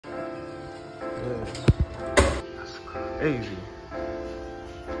good. That's crazy.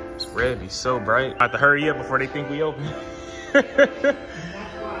 This red be so bright. I have to hurry up before they think we open.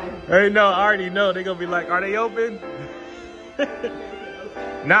 Hey, no, I already know. They gonna be like, are they open?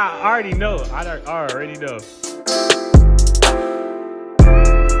 Nah, I already know. I already know.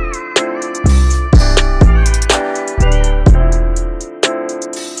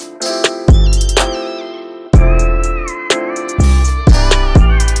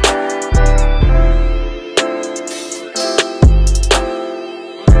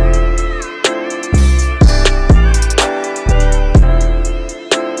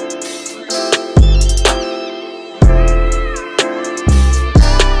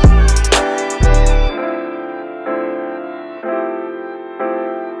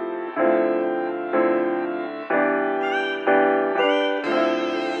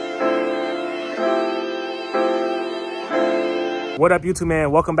 What up, YouTube,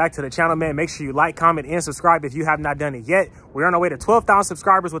 man? Welcome back to the channel, man. Make sure you like, comment, and subscribe if you have not done it yet. We're on our way to 12,000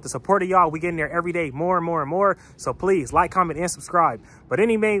 subscribers with the support of y'all. We getting there every day, more and more and more. So please like, comment, and subscribe. But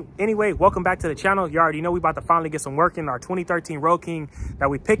anyway, welcome back to the channel. You already know we about to finally get some work in our 2013 Road King that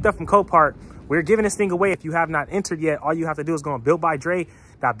we picked up from Copart. We're giving this thing away. If you have not entered yet, all you have to do is go on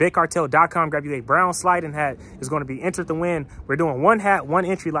builtbydre.bigcartel.com, grab you a brown sliding hat. It's going to be entered to win. We're doing one hat, one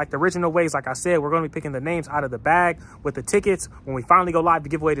entry like the original ways. Like I said, we're going to be picking the names out of the bag with the tickets when we finally go live to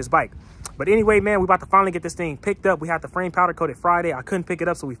give away this bike. But anyway, man, we're about to finally get this thing picked up. We had the frame powder coated Friday. I couldn't pick it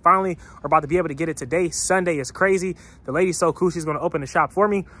up, so we finally are about to be able to get it today. Sunday is crazy. The lady's so cool. She's going to open the shop for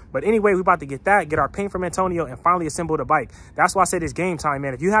me. But anyway, we're about to get that, get our paint from Antonio, and finally assemble the bike. That's why I said it's game time,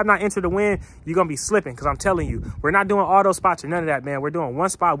 man. If you have not entered to win, you're going to be slipping, because I'm telling you, we're not doing auto spots or none of that, man. We're doing one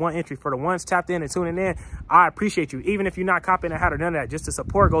spot, one entry. For the ones tapped in and tuning in, I appreciate you. Even if you're not copying a hat or none of that, just the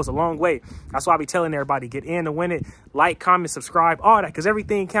support goes a long way. That's why I be telling everybody, get in to win it. Like, comment, subscribe, all that, because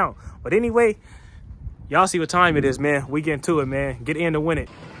everything count. But anyway, y'all see what time it is, man. We getting to it, man. Get in to win it.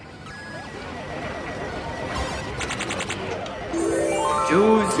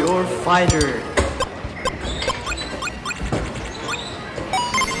 Choose your fighter.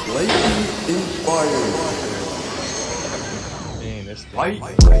 Lightning inspired. Man, this thing Fight.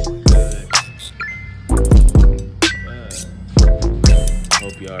 is good.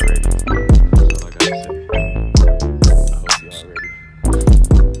 Hope y'all ready. That's all I gotta say. I hope y'all ready.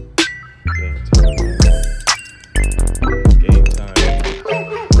 Game time. Game time.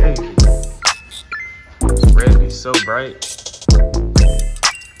 Hey. This red be so bright.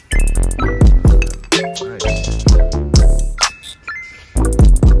 Nice.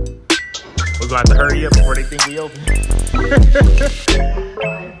 We're gonna have to hurry up before they think we open.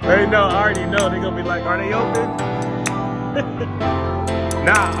 Hey, no, I already know. They're gonna be like, are they open?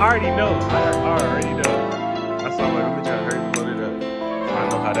 Nah, I already know. I already know. That's why I'm gonna try to hurry and load it up. I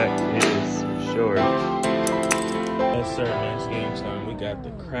know how that is for sure. Yes, sir, man. It's game time. We got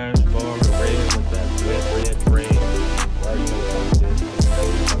the crash bar red with that red frame. You already know what it is.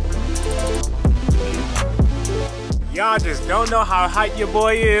 Y'all just don't know how hyped your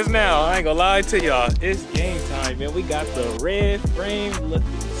boy is now. I ain't gonna lie to y'all. It's game time, man. We got the red frame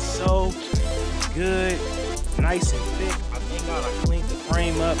looking so good, nice and thick. I thank God I cleaned the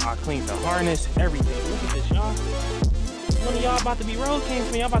frame up. I cleaned the harness, everything. Look at this, y'all. One of y'all about to be road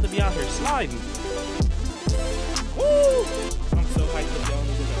kings, man. Y'all about to be out here sliding. Woo! I'm so hyped up, y'all.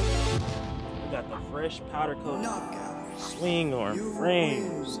 We got the fresh powder coat swing arm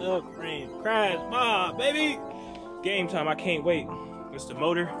frame, silk frame, crash bar, baby. Game time, I can't wait. It's the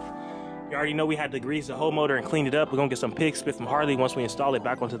motor. You already know we had to grease the whole motor and clean it up. We're gonna get some pig spit from Harley once we install it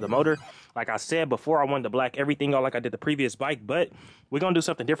back onto the motor. Like I said before, I wanted to black everything out like I did the previous bike, but we're gonna do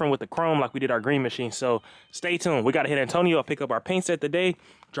something different with the chrome like we did our green machine. So stay tuned. We gotta hit Antonio, pick up our paint set today,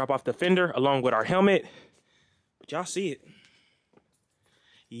 drop off the fender along with our helmet. But y'all see it.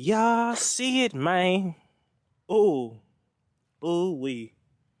 Y'all see it, man. Ooh. Ooh wee.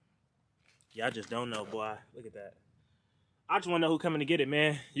 Y'all just don't know, boy. Look at that. I just want to know who's coming to get it,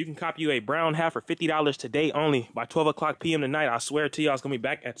 man. You can copy you a brown hat for $50 today only. By 12 o'clock p.m. tonight, I swear to y'all, it's going to be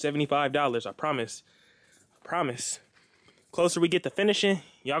back at $75. I promise. I promise. Closer we get to finishing,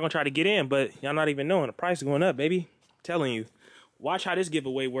 y'all going to try to get in, but y'all not even knowing. The price is going up, baby. I'm telling you. Watch how this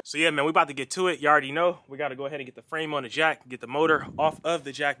giveaway works. So yeah, man, we about to get to it. You already know. We got to go ahead and get the frame on the jack, get the motor off of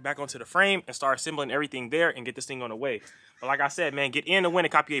the jack back onto the frame, and start assembling everything there and get this thing on the way. But like I said, man, get in to win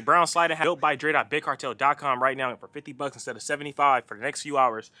and copy a brown sliding hat built by Dre.bigcartel.com right now for $50 instead of $75 for the next few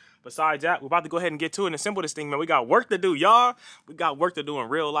hours. Besides that, we're about to go ahead and get to it and assemble this thing, man. We got work to do, y'all. We got work to do in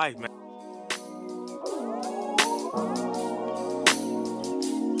real life, man.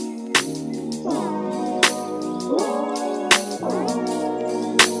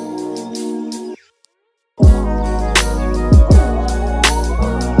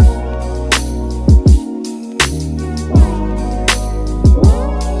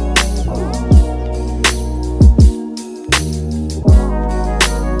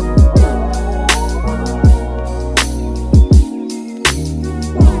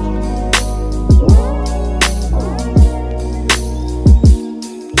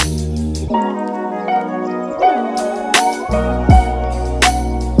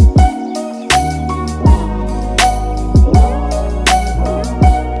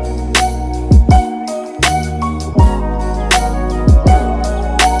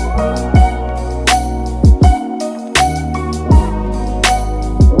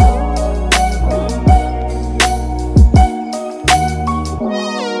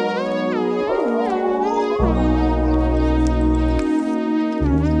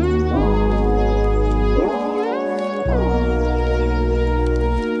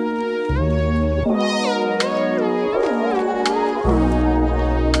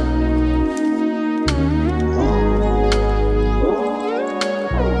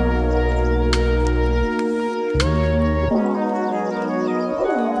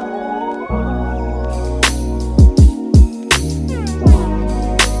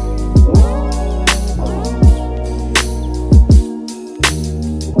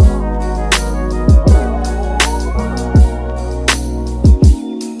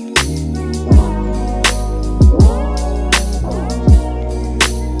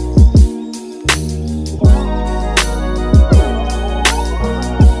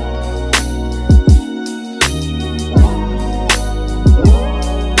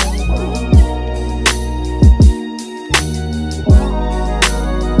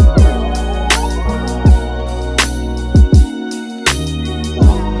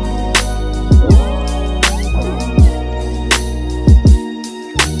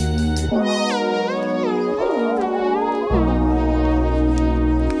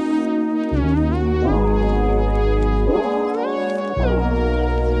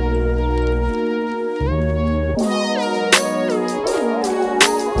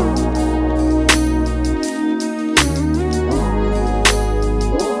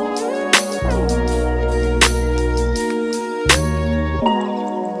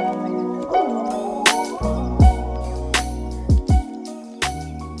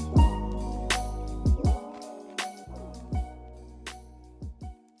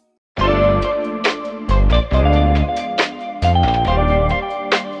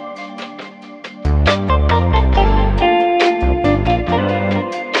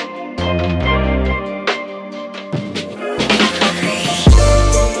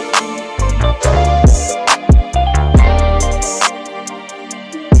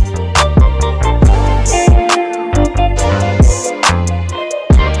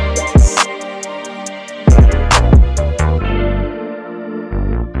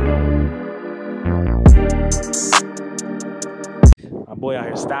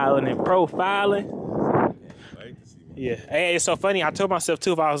 styling and profiling. Yeah. Hey, it's so funny. I told myself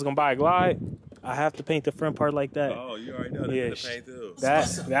too if I was gonna buy a Glide, I have to paint the front part like that. Oh, you already know Yeah, the paint too.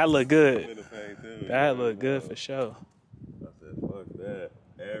 that look good. The paint too. That look good for sure. I said, fuck that.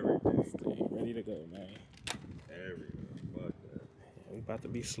 Everything. Ready to go, man. Everything. Fuck that. We about to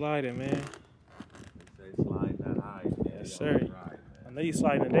be sliding, man. They say slide that high. Yes, sir. Right, I know you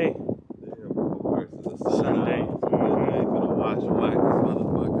sliding today. yeah, of course. It's a Sunday. I ain't gonna wash wax this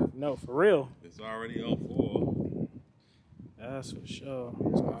motherfucker. No, for real. It's already on full. That's for sure.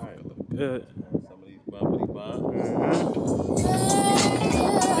 All right, look good. Some of these bumpity bumps.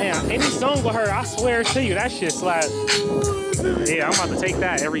 Man, any song with her, I swear to you, that shit slap. Yeah, I'm about to take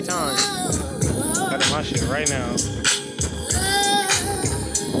that every time. Got in my shit right now.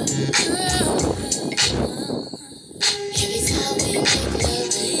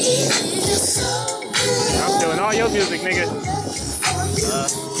 I'm stealing all your music, nigga.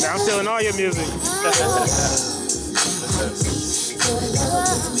 I'm stealing all your music.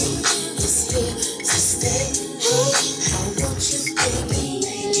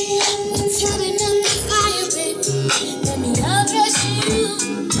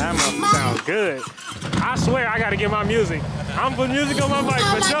 That motherfucker sounds good. I swear I gotta get my music. I'm putting music on my mic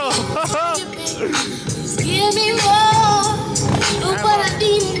for sure. Give me more. What I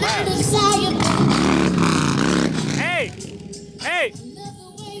need and Hey,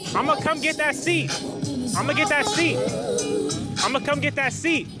 I'ma come get that seat. I'ma get that seat. I'ma come get that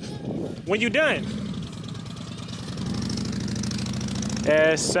seat when you done.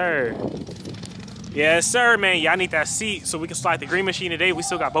 Yes, sir. Yes, sir, man. Y'all need that seat so we can slide the green machine today. We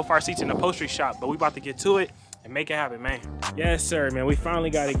still got both our seats in the upholstery shop, but we about to get to it and make it happen, man. Yes, sir, man. We finally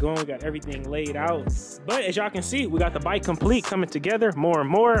got it going. We got everything laid out. But as y'all can see, we got the bike complete, coming together more and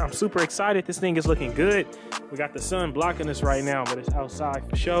more. I'm super excited. This thing is looking good. We got the sun blocking us right now, but it's outside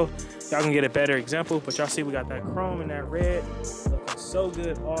for sure. Y'all can get a better example, but y'all see we got that chrome and that red. Looking so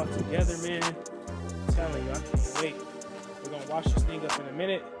good all together, man. I'm telling you, I can't wait. We're gonna wash this thing up in a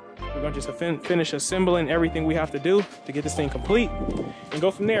minute. We're gonna just finish assembling everything we have to do to get this thing complete and go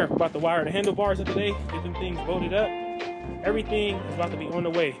from there. We're about to wire the handlebars up today, get them things bolted up. Everything is about to be on the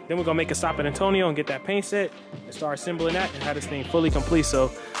way. Then we're gonna make a stop at Antonio and get that paint set and start assembling that and have this thing fully complete.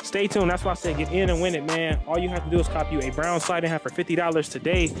 So stay tuned. That's why I said get in and win it, man. All you have to do is copy a brown slide and hat for $50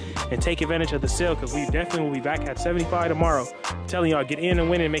 today and take advantage of the sale, because we definitely will be back at 75 tomorrow. I'm telling y'all, get in and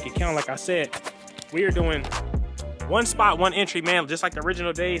win it and make it count. Like I said, we are doing one spot, one entry, man, just like the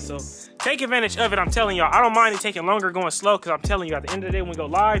original days. So take advantage of it. I'm telling y'all, I don't mind it taking longer going slow, because I'm telling you, at the end of the day when we go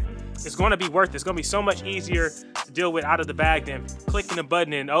live, it's going to be worth it. It's going to be so much easier to deal with out of the bag than clicking the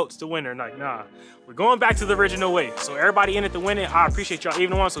button and, oh, it's the winner. Like, nah, we're going back to the original way. So everybody in it to win it, I appreciate y'all. Even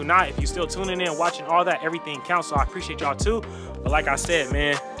the ones who not, if you're still tuning in, watching all that, everything counts. So I appreciate y'all too. But like I said,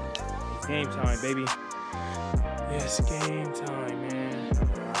 man, it's game time, baby. It's game time, man.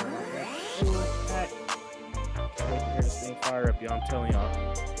 Wait to hear this thing fire up, y'all. I'm telling y'all,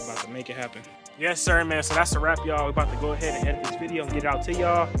 we're about to make it happen. Yes, sir, man. So that's a wrap, y'all. We're about to go ahead and edit this video and get it out to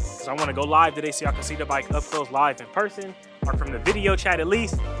y'all, because I want to go live today so y'all can see the bike up close live in person, or from the video chat at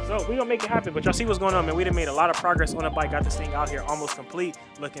least. So we're gonna make it happen. But y'all see what's going on, man. We done made a lot of progress on the bike. Got this thing out here almost complete,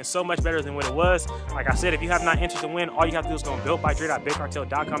 looking so much better than what it was. Like I said, if you have not entered to win, all you have to do is go on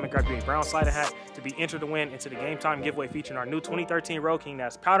builtbydre.bigcartel.com and grab you a brown slider hat to be entered to win into the Game Time giveaway featuring our new 2013 Road King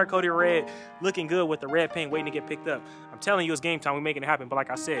that's powder coated red, looking good with the red paint waiting to get picked up. I'm telling you, it's game time. We're making it happen. But like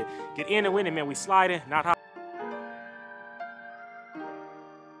I said, get in and win it, man. We sliding, not how